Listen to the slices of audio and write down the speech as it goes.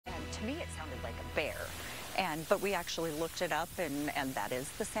sounded like a bear. But we actually looked it up, and that is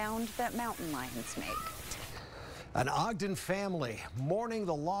the sound that mountain lions make. An Ogden family mourning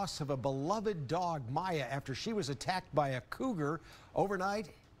the loss of a beloved dog, Miya, after she was attacked by a cougar overnight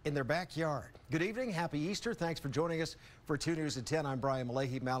in their backyard. Good evening. Happy Easter. Thanks for joining us for 2 News at 10. I'm Brian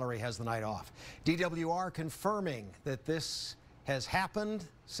Malahy. Mallory has the night off. DWR confirming that this has happened,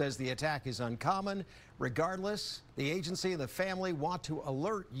 says the attack is uncommon. Regardless, the agency and the family want to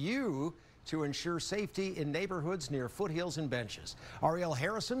alert you to ensure safety in neighborhoods near foothills and benches. Ariel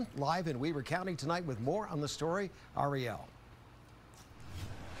Harrison live in Weber County tonight with more on the story. Ariel.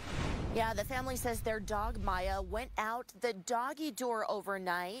 Yeah, the family says their dog Miya went out the doggy door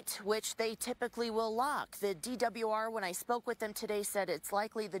overnight, which they typically will lock. The DWR, when I spoke with them today, said it's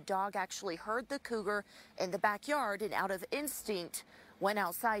likely the dog actually heard the cougar in the backyard and out of instinct went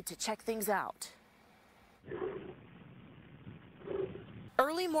outside to check things out.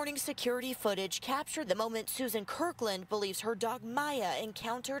 Early morning security footage captured the moment Susan Kirkland believes her dog Miya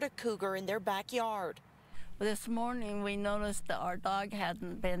encountered a cougar in their backyard. This morning we noticed that our dog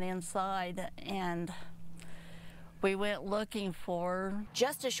hadn't been inside, and we went looking for her.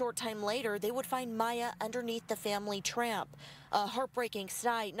 Just a short time later, they would find Miya underneath the family tramp. A heartbreaking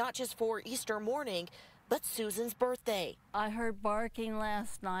sight, not just for Easter morning, but Susan's birthday. I heard barking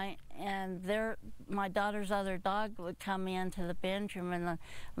last night, and my daughter's other dog would come into the bedroom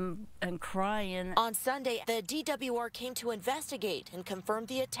and crying. On Sunday, the DWR came to investigate and confirmed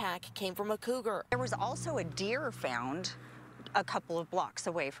the attack came from a cougar. There was also a deer found a couple of blocks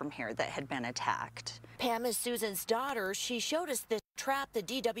away from here that had been attacked. Pam is Susan's daughter. She showed us this trap the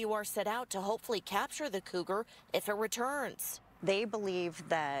DWR set out to hopefully capture the cougar if it returns. They believe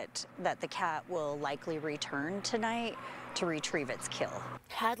that the cat will likely return tonight to retrieve its kill.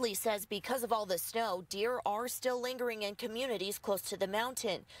 Hadley says because of all the snow, deer are still lingering in communities close to the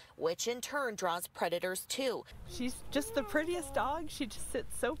mountain, which in turn draws predators too. She's just the prettiest dog. She just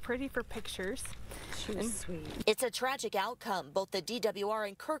sits so pretty for pictures. She's sweet. It's a tragic outcome both the DWR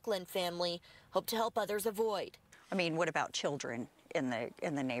and Kirkland family hope to help others avoid. I mean, what about children in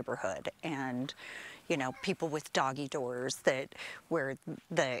the neighborhood, and you know, people with doggy doors where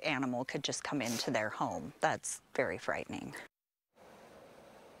the animal could just come into their home? That's very frightening.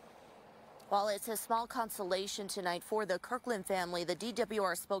 While it's a small consolation tonight for the Kirkland family, the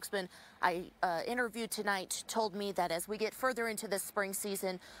DWR spokesman I interviewed tonight told me that as we get further into the spring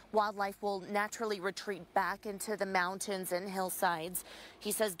season, wildlife will naturally retreat back into the mountains and hillsides.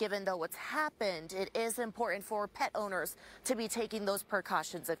 He says given though what's happened, it is important for pet owners to be taking those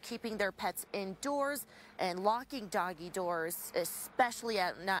precautions of keeping their pets indoors and locking doggy doors, especially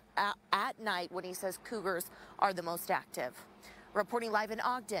at night when he says cougars are the most active. Reporting live in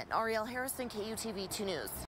Ogden, Ariel Harrison, KUTV 2 News.